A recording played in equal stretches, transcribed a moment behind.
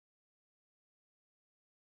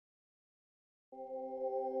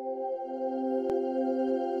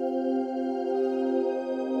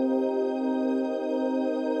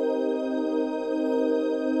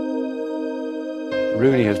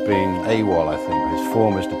Rooney has been AWOL, I think. His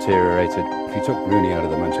form has deteriorated. If you took Rooney out of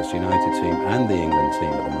the Manchester United team and the England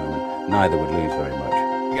team at the moment, neither would lose very much.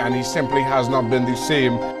 And he simply has not been the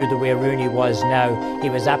same. The way Rooney was now, he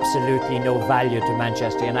was absolutely no value to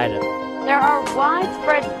Manchester United. There are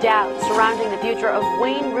widespread doubts surrounding the future of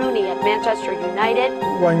Wayne Rooney at Manchester United.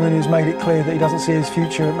 Wayne Rooney has made it clear that he doesn't see his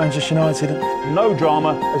future at Manchester United. No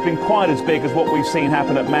drama has been quite as big as what we've seen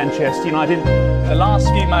happen at Manchester United. The last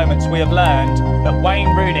few moments we have learned that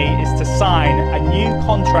Wayne Rooney is to sign a new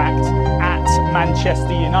contract at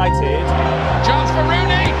Manchester United. Chance for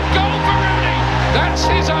Rooney, goal for Rooney! That's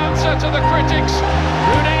his answer to the critics.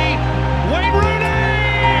 Rooney, Wayne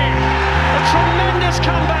Rooney! A tremendous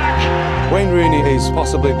comeback! Wayne Rooney is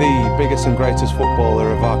possibly the biggest and greatest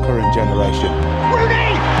footballer of our current generation.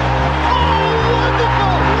 Rooney!